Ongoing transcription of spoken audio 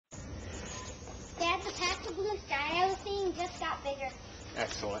the blue sky I was seeing just got bigger.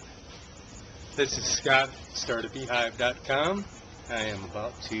 Excellent. This is Scott, startedbeehive.com. I am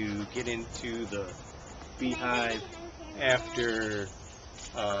about to get into the beehive after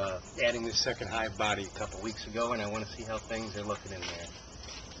adding the second hive body a couple weeks ago, and I want to see how things are looking in there.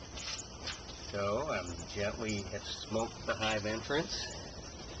 So I'm gently have smoked the hive entrance.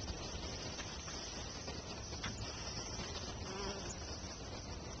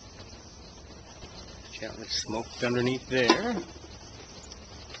 Gently smoked underneath there.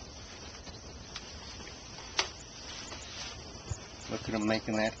 Look at them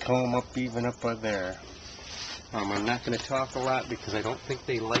making that comb up even up by there. I'm not going to talk a lot because I don't think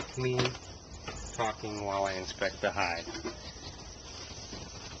they like me talking while I inspect the hive.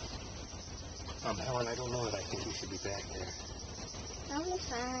 Helen, I don't know that I think you should be back there. I'll be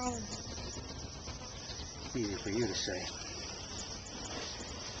fine. Easy for you to say.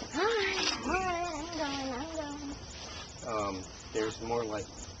 I'm going. There's more like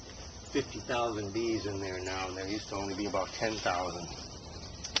 50,000 bees in there now, and there used to only be about 10,000.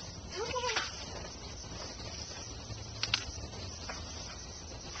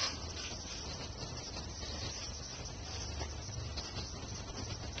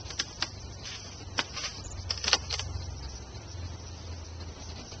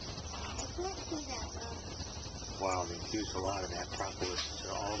 Wow, they've used a lot of that propolis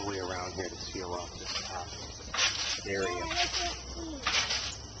all the way around here to seal off this top area.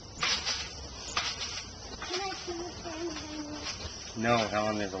 Can I see the fan behind me? No,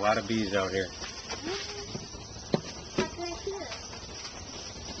 Helen, there's a lot of bees out here. How can I see it?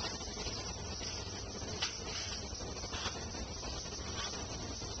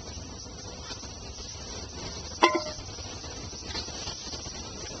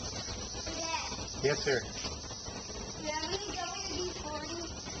 Yes, sir. Do you have any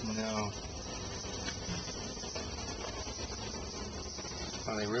WD-40? No.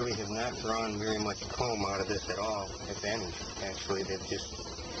 Well, they really have not drawn very much comb out of this at all, if any. Actually, they've just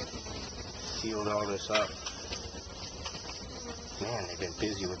sealed all this up. Man, they've been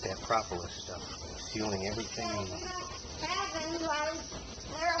busy with that propolis stuff, sealing everything.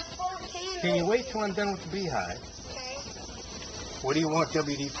 Can you wait till I'm done with the beehive? Okay. What do you want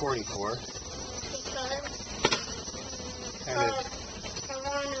WD-40 for? I want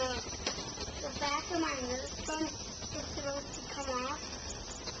the back of my nose bone is supposed to come off,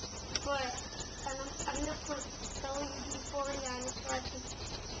 but I'm going to put WD-40 on it so I can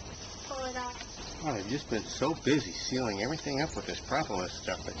pull it off. Oh, they've just been so busy sealing everything up with this propolis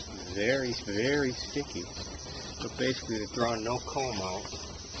stuff. It's very, very sticky. So basically they've drawn no comb out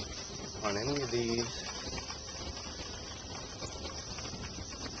on any of these.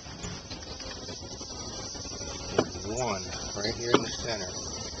 One right here in the center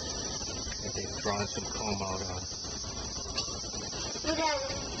that they've drawn some comb out on. It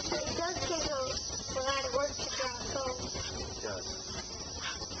does take a lot of work to draw comb. It does.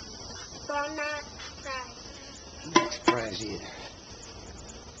 So I'm not surprised. Not surprised either.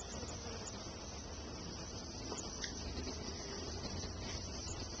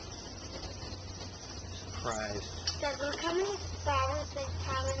 Surprised. Because look how many flowers they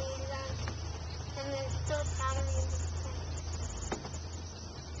pollinated on. And they're still pollinating.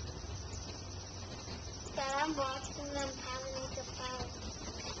 Dad, I'm watching them pollinate the flowers.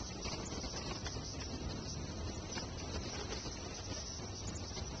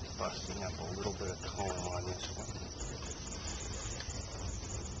 Busting up a little bit of comb on this one.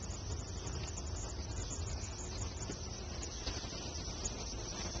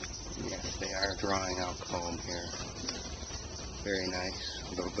 Yes, they are drawing out comb here. Very nice.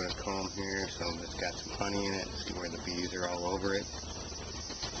 A little bit of comb here, so it's got some honey in it. See where the bees are all over it.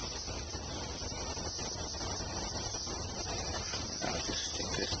 I'll just stick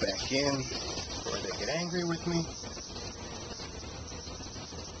this back in before they get angry with me.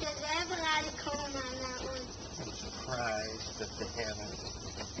 Does they have a lot of comb on that one? I'm surprised that they haven't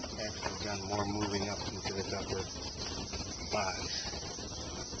actually done more moving up into this upper box.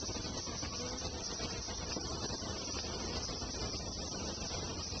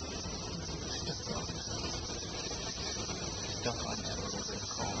 Stuff on that little bit of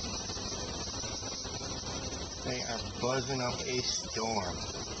comb. They are buzzing up a storm.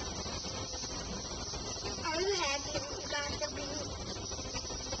 Are you happy that you got the bees?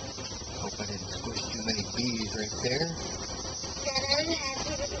 Hope I didn't squish too many bees right there. Dad, are you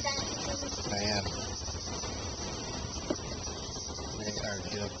happy that you got the bees? I am. They are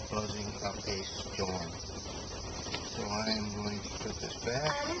just buzzing up a storm. So I am going to put this back.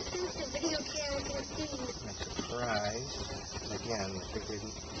 I don't think the video camera can see. I'm surprised, again, that they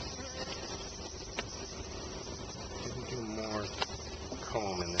didn't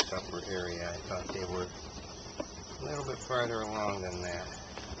upper area. I thought they were a little bit farther along than that.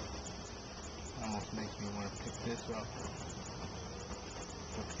 Almost makes me want to pick this up.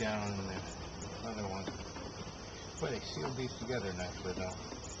 Look down in the other one. Boy, they sealed these together nicely though.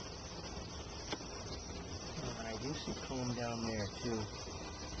 Oh, I do see comb down there too.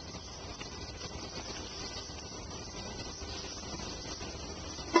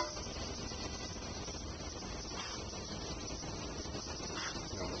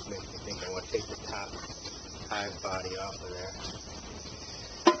 It almost makes me think I want to take the top hive body off of there.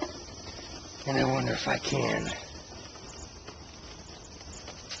 And I wonder if I can.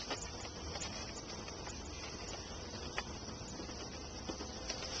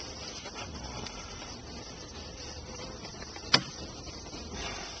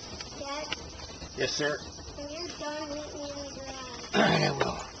 Dad, Yes, sir. when you're done, meet me in the garage. Alright, I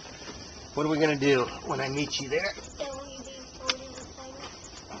will. What are we going to do when I meet you there? WD-40 the thing.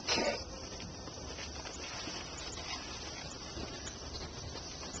 Okay.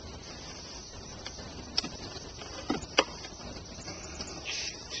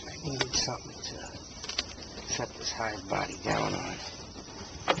 Shoot, I needed something to set this hive body down on.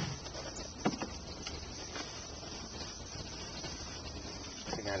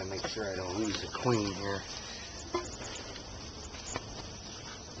 I gotta make sure I don't lose the queen here.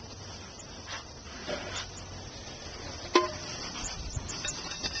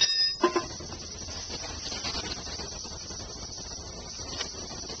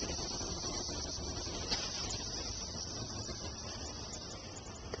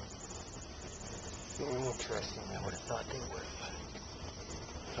 Very interesting. I would have thought they would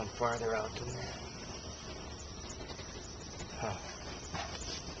have come farther out than that. Huh.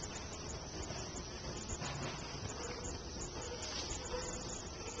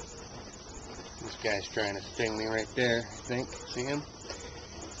 This guy's trying to sting me right there, I think. See him?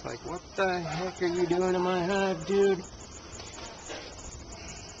 Like, what the heck are you doing to my hive, dude?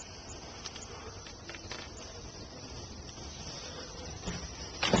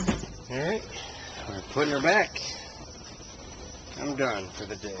 Alright, we're putting her back. I'm done for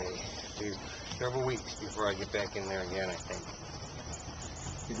the day. Do several weeks before I get back in there again, I think.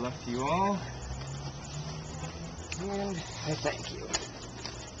 Good luck to you all. And I thank you.